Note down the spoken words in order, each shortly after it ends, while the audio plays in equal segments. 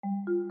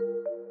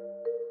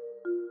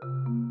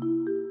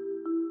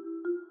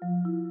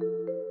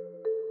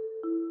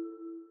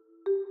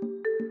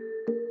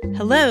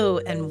Hello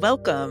and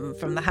welcome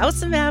from the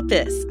House of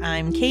Apis.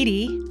 I'm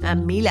Katie.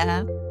 I'm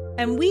Mila.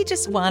 And we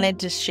just wanted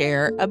to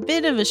share a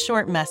bit of a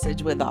short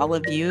message with all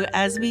of you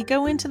as we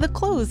go into the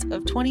close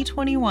of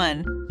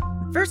 2021.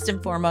 First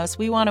and foremost,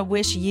 we want to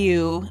wish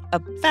you a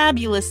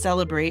fabulous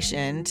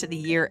celebration to the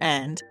year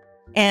end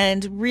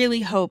and really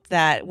hope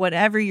that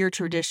whatever your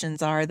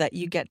traditions are, that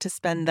you get to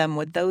spend them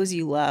with those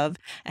you love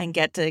and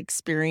get to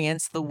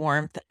experience the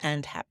warmth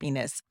and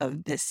happiness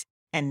of this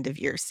end of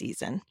year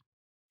season.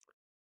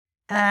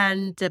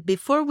 And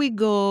before we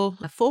go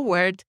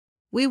forward,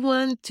 we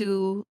want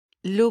to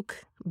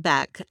look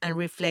back and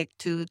reflect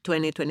to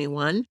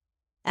 2021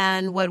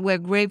 and what we're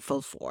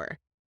grateful for.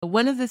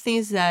 One of the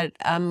things that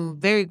I'm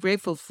very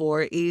grateful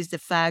for is the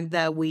fact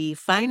that we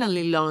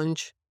finally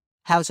launched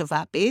House of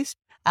Apis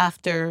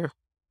after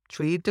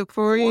 3 to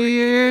 4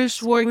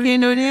 years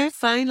working on it.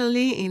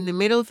 Finally, in the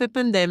middle of a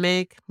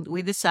pandemic,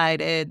 we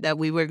decided that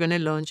we were going to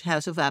launch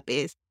House of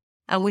Apis.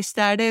 And we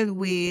started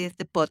with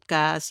the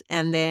podcast,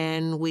 and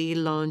then we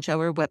launched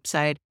our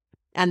website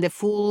and the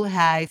full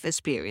Hive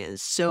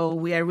experience. So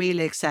we are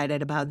really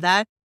excited about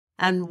that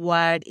and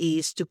what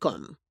is to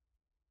come.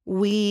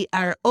 We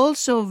are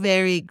also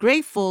very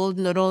grateful,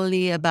 not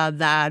only about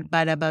that,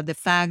 but about the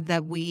fact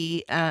that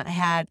we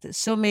had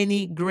so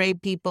many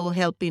great people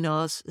helping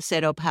us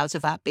set up House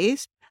of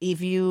Apis. If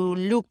you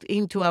looked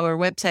into our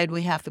website,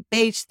 we have a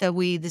page that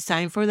we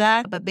designed for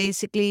that. But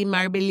basically,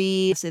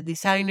 Marbeli is a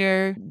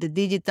designer, the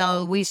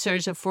digital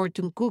wizards of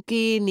Fortune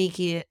Cookie,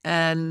 Nikki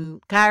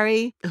and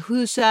Carrie,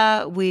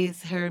 Husa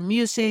with her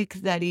music,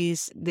 that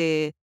is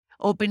the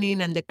opening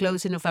and the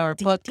closing of our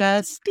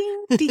podcast.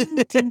 Ding,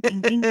 ding, ding,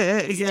 ding,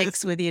 ding.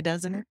 Sticks with you,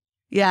 doesn't it?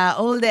 Yeah,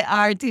 all the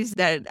artists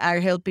that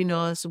are helping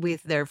us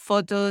with their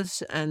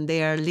photos, and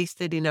they are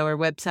listed in our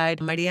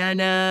website.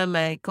 Mariana,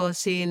 my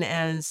cousin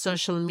and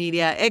social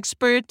media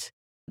expert.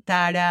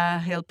 Tara,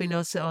 helping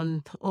us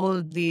on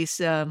all these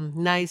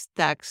nice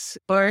tax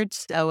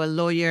parts. Our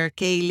lawyer,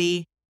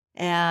 Kaylee,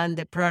 and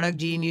the product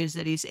genius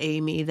that is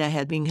Amy, that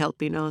had been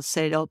helping us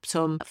set up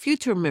some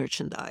future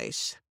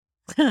merchandise.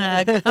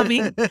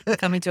 coming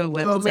to a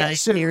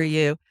website near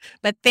you.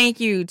 But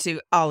thank you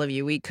to all of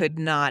you. We could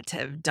not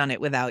have done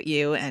it without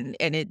you, and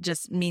it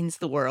just means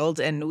the world.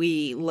 And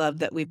we love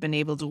that we've been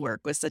able to work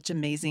with such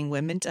amazing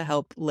women to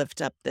help lift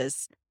up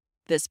this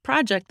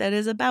project that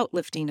is about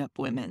lifting up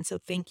women. So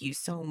thank you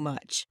so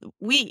much.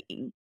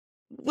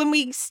 When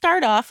we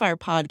start off our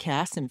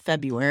podcast in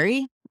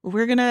February,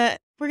 we're gonna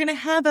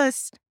have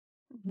us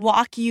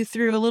walk you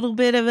through a little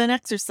bit of an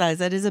exercise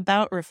that is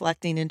about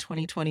reflecting in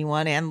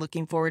 2021 and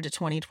looking forward to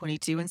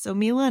 2022. And so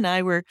Mila and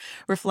I were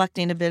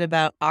reflecting a bit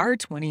about our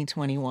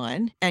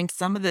 2021 and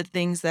some of the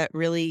things that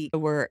really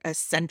were a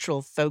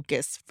central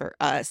focus for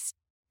us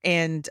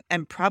and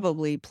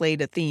probably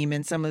played a theme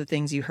in some of the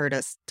things you heard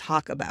us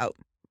talk about.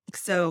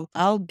 So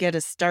I'll get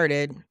us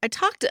started.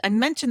 I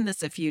mentioned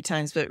this a few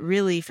times, but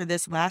really for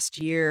this last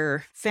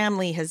year,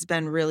 family has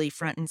been really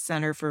front and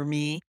center for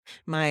me.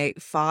 My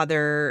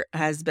father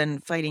has been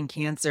fighting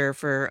cancer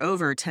for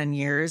over 10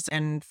 years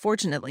and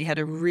fortunately had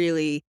a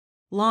really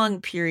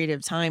long period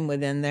of time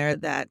within there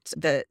that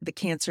the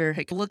cancer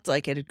looked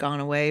like it had gone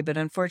away, but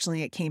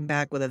unfortunately it came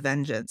back with a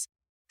vengeance.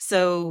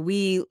 So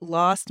we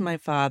lost my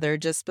father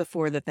just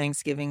before the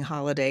Thanksgiving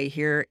holiday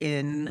here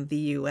in the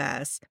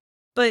U.S.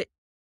 But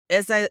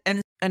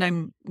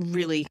I'm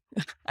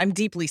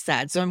deeply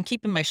sad, so I'm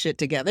keeping my shit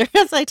together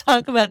as I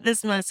talk about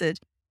this message.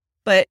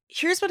 But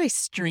here's what I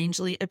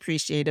strangely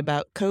appreciate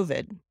about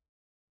COVID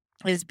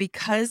is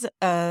because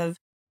of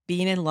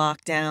being in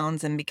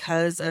lockdowns and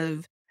because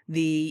of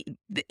the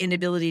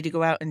inability to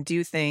go out and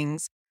do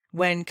things.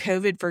 When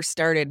COVID first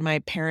started, my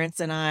parents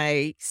and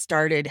I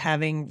started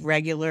having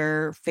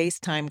regular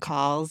FaceTime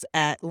calls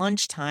at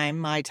lunchtime,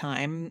 my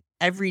time,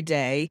 every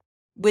day.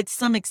 With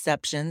some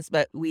exceptions,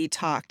 but we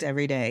talked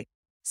every day.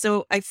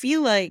 So I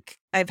feel like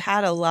I've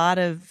had a lot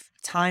of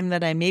time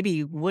that I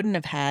maybe wouldn't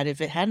have had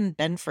if it hadn't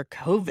been for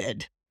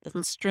COVID.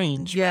 That's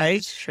strange, Yeah, right?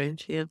 it's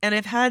strange, yeah. And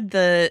I've had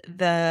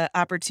the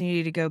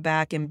opportunity to go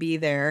back and be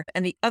there.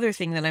 And the other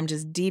thing that I'm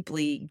just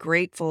deeply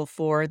grateful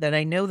for, that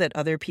I know that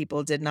other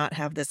people did not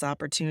have this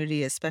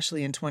opportunity,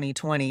 especially in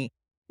 2020,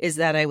 is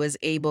that I was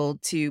able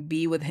to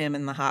be with him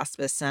in the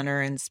hospice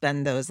center and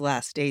spend those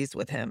last days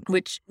with him,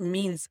 which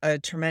means a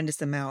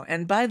tremendous amount.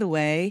 And by the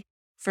way,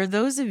 for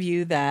those of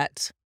you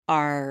that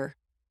are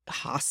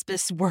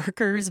hospice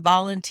workers,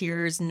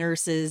 volunteers,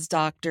 nurses,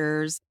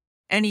 doctors,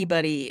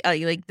 anybody,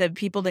 like the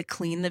people that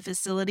clean the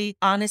facility,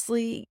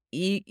 honestly,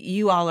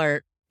 you all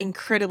are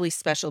incredibly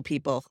special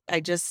people.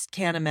 I just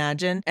can't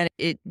imagine. And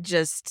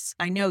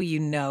I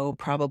know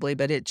probably,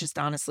 but it just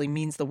honestly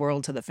means the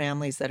world to the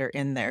families that are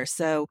in there.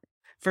 So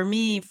for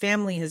me,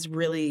 family has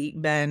really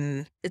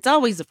been, it's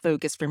always a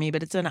focus for me,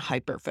 but it's been a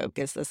hyper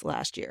focus this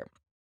last year.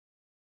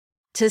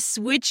 To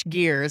switch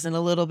gears and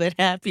a little bit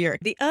happier,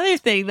 the other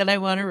thing that I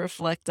want to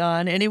reflect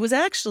on, and it was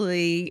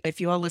actually,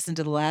 if you all listened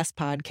to the last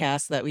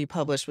podcast that we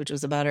published, which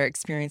was about our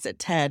experience at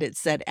TED, it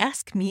said,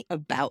 "Ask me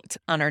about"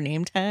 on our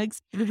name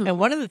tags. And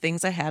one of the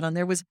things I had on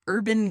there was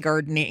urban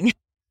gardening.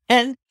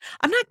 And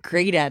I'm not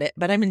great at it,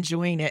 but I'm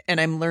enjoying it and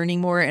I'm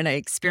learning more and I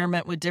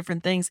experiment with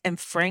different things. And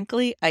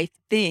frankly, I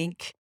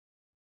think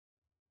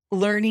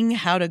learning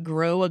how to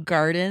grow a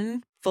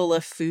garden full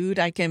of food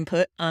I can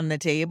put on the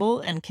table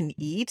and can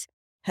eat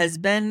has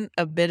been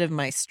a bit of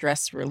my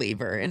stress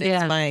reliever. And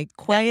it's my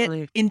quiet,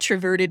 definitely.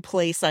 introverted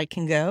place I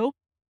can go.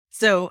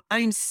 So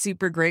I'm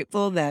super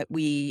grateful that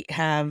we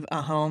have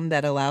a home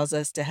that allows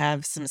us to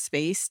have some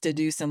space to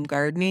do some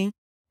gardening.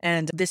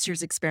 And this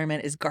year's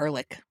experiment is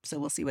garlic. So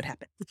we'll see what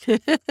happens.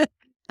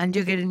 And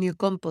you get a new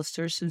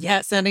composter soon.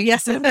 Yes, I'm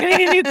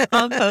getting a new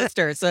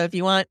composter. So if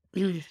you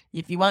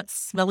want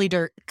smelly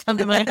dirt, come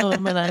to my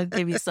home and I'll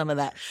give you some of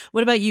that.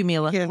 What about you,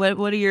 Mila? Yeah.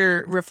 What are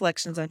your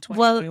reflections on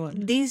Well,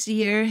 2021? this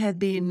year had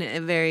been a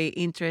very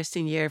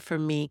interesting year for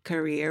me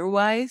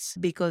career-wise,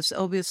 because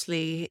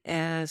obviously,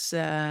 as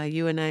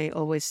you and I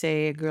always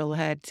say, a girl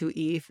had to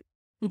eat.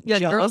 Yeah,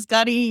 girls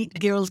gotta eat.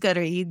 Girls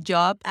gotta eat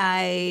job.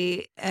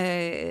 I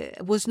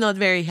was not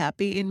very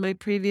happy in my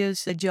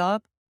previous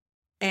job.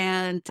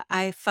 And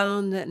I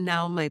found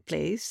now my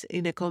place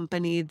in a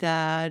company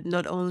that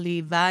not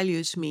only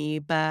values me,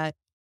 but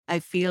I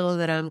feel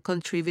that I'm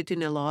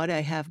contributing a lot.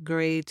 I have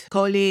great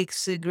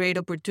colleagues, great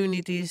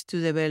opportunities to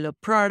develop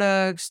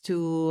products,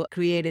 to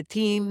create a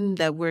team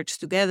that works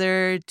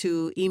together,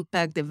 to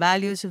impact the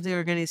values of the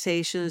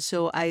organization.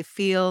 So I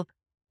feel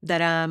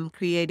that I'm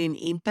creating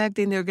impact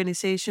in the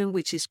organization,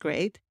 which is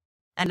great.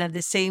 And at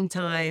the same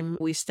time,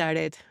 we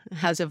started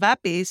House of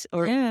Appies,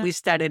 or we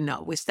started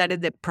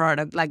the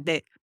product, like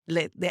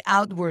the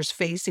outwards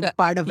facing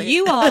part of it.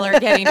 You all are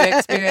getting to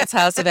experience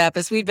House of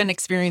Apis. We've been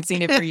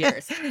experiencing it for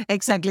years.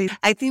 Exactly.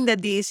 I think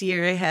that this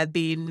year had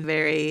been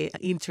very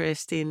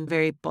interesting,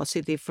 very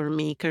positive for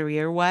me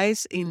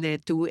career-wise in the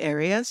two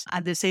areas.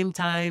 At the same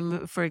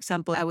time, for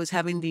example, I was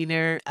having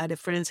dinner at a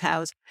friend's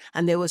house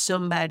and there was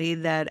somebody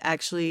that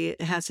actually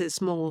has a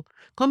small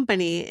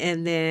company,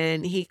 and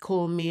then he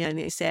called me and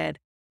he said,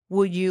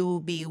 would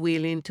you be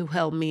willing to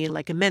help me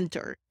like a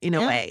mentor in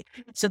a way?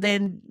 So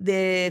then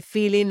the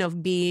feeling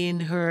of being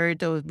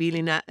heard, of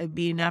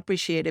being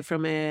appreciated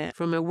from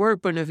a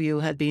work point of view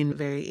had been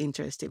very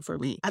interesting for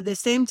me. At the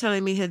same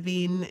time, it had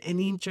been an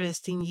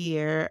interesting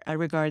year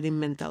regarding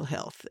mental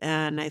health.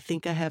 And I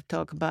think I have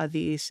talked about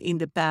this in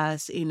the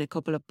past in a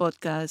couple of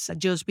podcasts,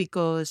 just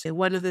because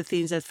one of the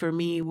things that for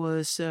me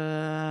was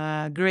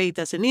great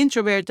as an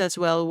introvert as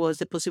well was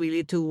the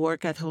possibility to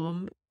work at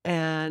home.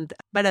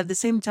 But at the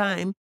same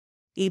time,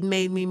 it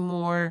made me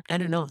more, I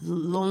don't know,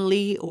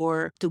 lonely,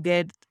 or to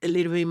get a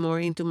little bit more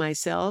into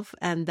myself.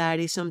 And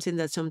that is something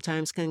that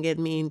sometimes can get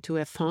me into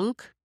a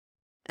funk,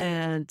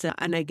 and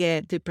I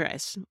get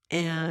depressed.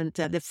 And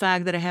the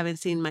fact that I haven't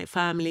seen my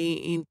family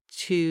in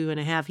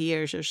 2.5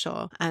 years or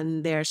so,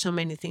 and there are so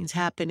many things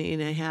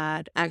happening. I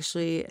had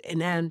actually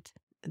an aunt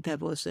that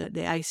was the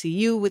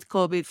ICU with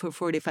COVID for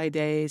 45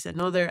 days,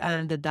 another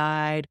aunt that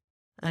died,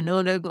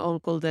 another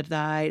uncle that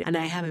died, and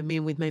I haven't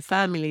been with my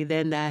family.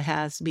 Then that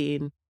has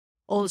been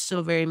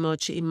also very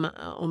much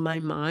on my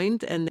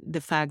mind. And the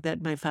fact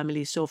that my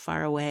family is so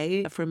far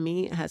away from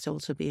me has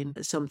also been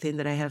something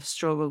that I have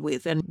struggled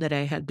with, and that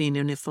I had been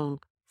in a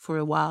funk for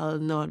a while,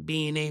 not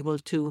being able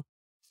to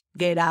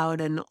get out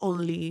and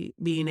only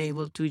being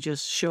able to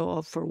just show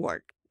up for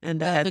work. And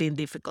that had been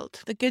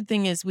difficult. The good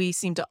thing is we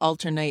seem to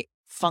alternate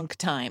funk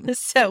time.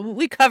 So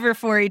we cover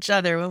for each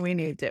other when we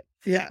need to.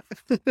 Yeah.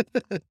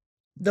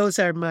 Those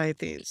are my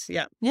things.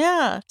 Yeah.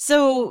 Yeah.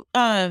 So,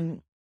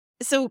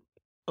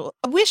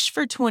 a wish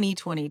for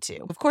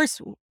 2022. Of course,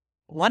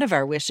 one of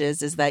our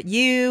wishes is that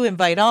you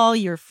invite all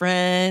your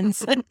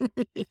friends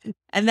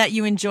and that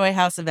you enjoy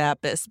House of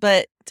Apis.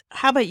 But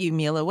how about you,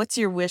 Mila? What's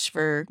your wish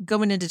for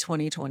going into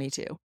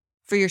 2022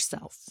 for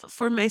yourself?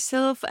 For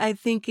myself, I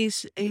think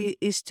is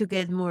to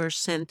get more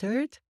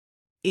centered,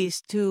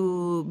 is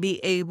to be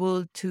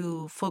able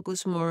to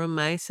focus more on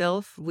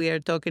myself. We are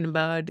talking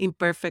about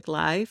imperfect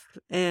life,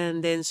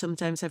 and then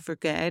sometimes I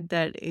forget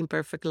that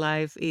imperfect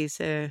life is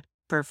a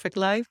perfect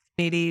life.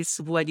 It is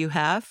what you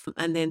have,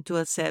 and then to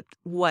accept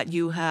what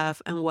you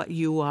have and what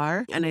you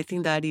are. And I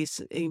think that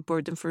is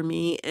important for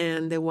me.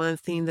 And the one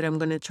thing that I'm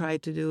going to try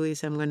to do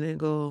is I'm going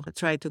to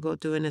try to go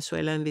to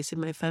Venezuela and visit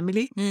my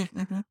family,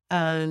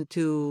 and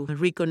to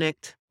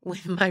reconnect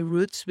with my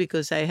roots,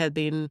 because I had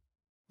been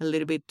a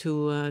little bit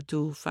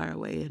too far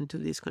away and too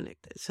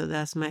disconnected. So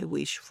that's my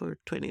wish for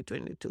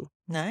 2022.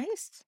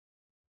 Nice.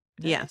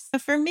 Yes.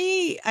 For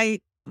me,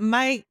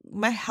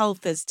 my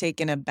health has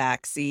taken a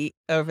backseat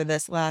over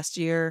this last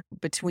year,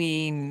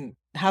 between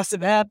House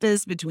of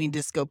Apis, between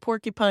Disco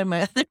Porcupine,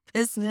 my other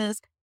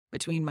business,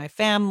 between my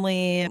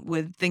family,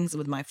 with things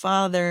with my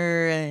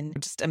father,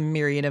 and just a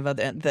myriad of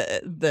other,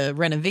 the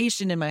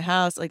renovation in my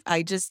house. Like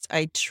I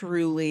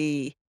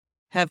truly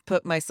have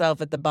put myself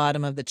at the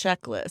bottom of the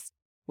checklist,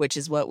 which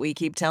is what we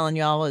keep telling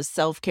y'all is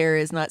self-care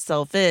is not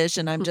selfish.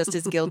 And I'm just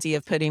as guilty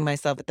of putting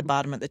myself at the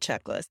bottom of the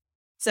checklist.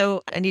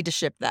 So I need to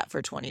shift that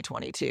for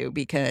 2022,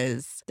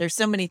 because there's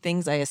so many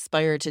things I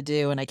aspire to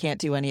do and I can't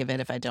do any of it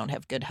if I don't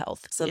have good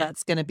health. So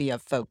that's going to be a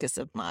focus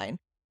of mine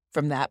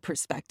from that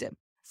perspective.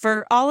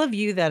 For all of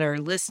you that are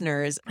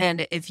listeners,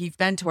 and if you've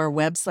been to our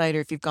website or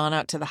if you've gone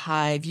out to the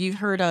Hive, you've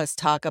heard us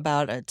talk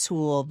about a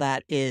tool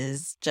that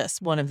is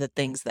just one of the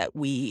things that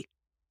we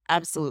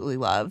absolutely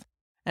love.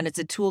 And it's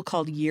a tool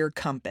called Year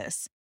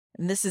Compass.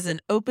 And this is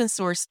an open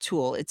source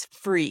tool. It's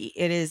free.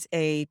 It is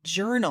a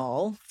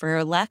journal,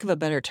 for lack of a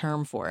better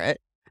term for it.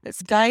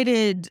 It's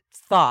guided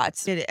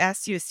thoughts. It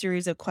asks you a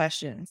series of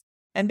questions.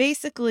 And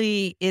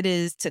basically, it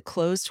is to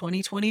close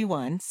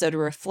 2021, so to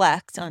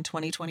reflect on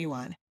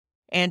 2021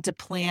 and to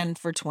plan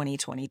for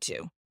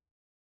 2022.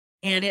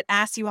 And it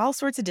asks you all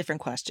sorts of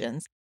different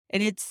questions.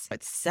 And it's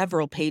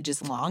several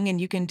pages long, and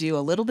you can do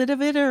a little bit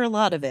of it or a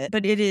lot of it.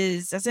 But it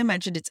is, as I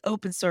mentioned, it's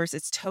open source.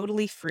 It's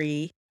totally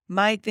free.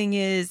 My thing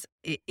is,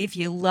 if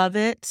you love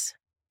it,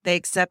 they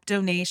accept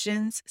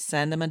donations.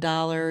 Send them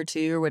 $1 or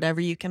 $2 or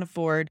whatever you can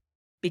afford,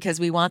 because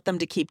we want them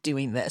to keep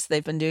doing this.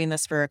 They've been doing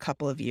this for a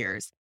couple of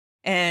years.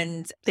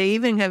 And they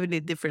even have it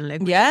in different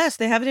languages. Yes,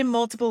 they have it in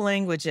multiple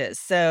languages.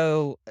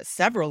 So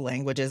several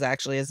languages,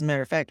 actually. As a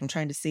matter of fact, I'm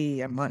trying to see.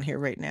 I'm on here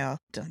right now.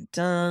 Dun,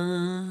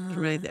 dun.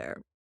 Right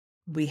there.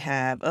 We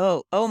have,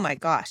 oh my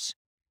gosh.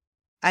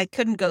 I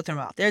couldn't go through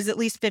them all. There's at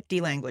least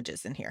 50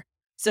 languages in here.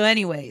 So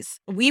anyways,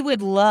 we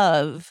would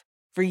love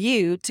for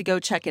you to go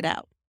check it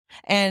out.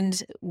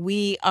 And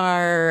we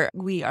are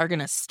going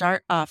to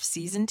start off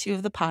season 2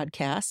 of the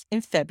podcast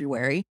in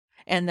February.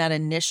 And that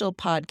initial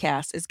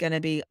podcast is going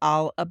to be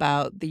all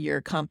about the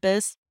Year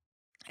Compass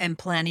and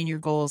planning your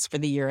goals for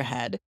the year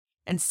ahead.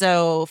 And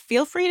so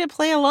feel free to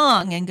play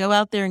along and go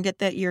out there and get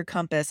that Year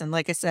Compass. And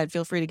like I said,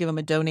 feel free to give them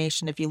a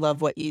donation if you love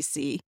what you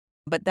see.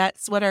 But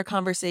that's what our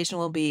conversation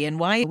will be, and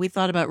why we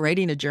thought about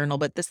writing a journal.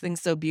 But this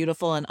thing's so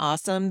beautiful and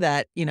awesome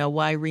that,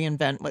 why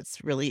reinvent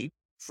what's really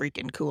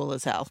freaking cool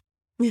as hell.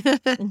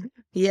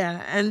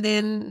 Yeah. And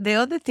then the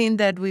other thing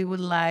that we would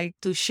like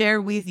to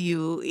share with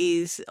you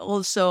is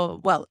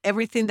also,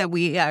 everything that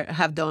we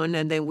have done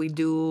and then we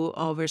do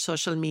over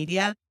social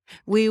media.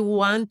 We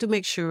want to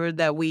make sure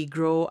that we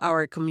grow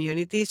our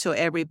community so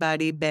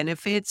everybody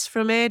benefits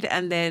from it.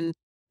 And then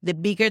the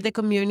bigger the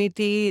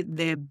community,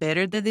 the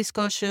better the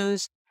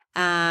discussions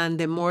and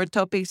the more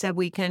topics that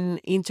we can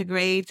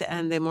integrate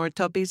and the more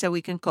topics that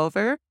we can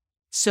cover.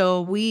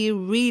 So we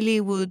really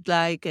would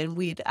like and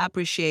we'd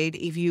appreciate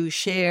if you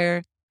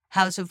share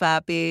House of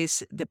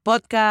Appies, the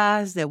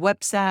podcast, the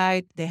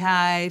website, the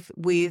Hive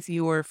with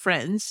your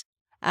friends.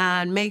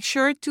 And make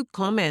sure to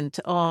comment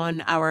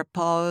on our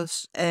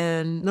posts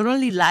and not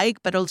only like,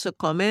 but also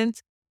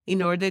comment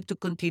in order to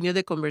continue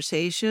the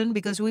conversation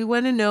because we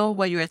want to know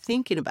what you're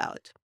thinking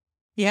about.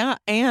 Yeah.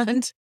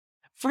 And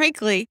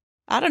frankly,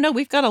 I don't know,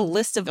 we've got a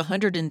list of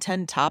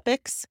 110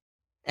 topics.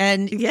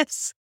 And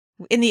yes,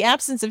 in the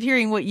absence of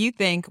hearing what you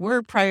think,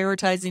 we're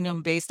prioritizing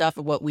them based off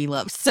of what we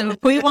love. So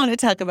we want to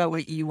talk about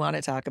what you want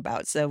to talk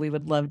about. So we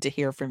would love to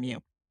hear from you.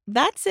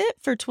 That's it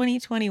for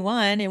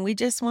 2021. And we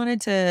just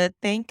wanted to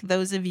thank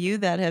those of you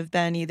that have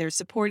been either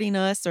supporting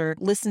us or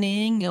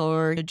listening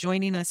or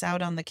joining us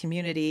out on the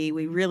community.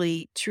 We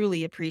really,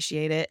 truly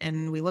appreciate it.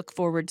 And we look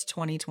forward to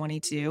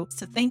 2022.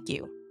 So thank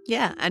you.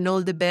 Yeah. And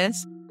all the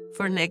best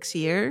for next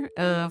year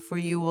for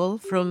you all,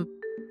 from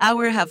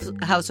our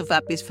House of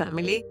Appies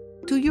family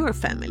to your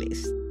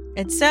families.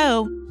 And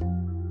so,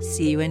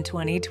 see you in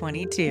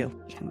 2022.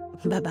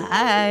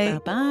 Bye-bye.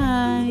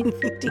 Bye-bye.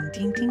 Ding,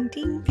 ding, ding,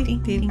 ding,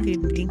 ding, ding, ding,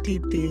 ding, ding,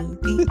 ding, ding,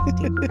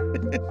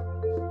 ding.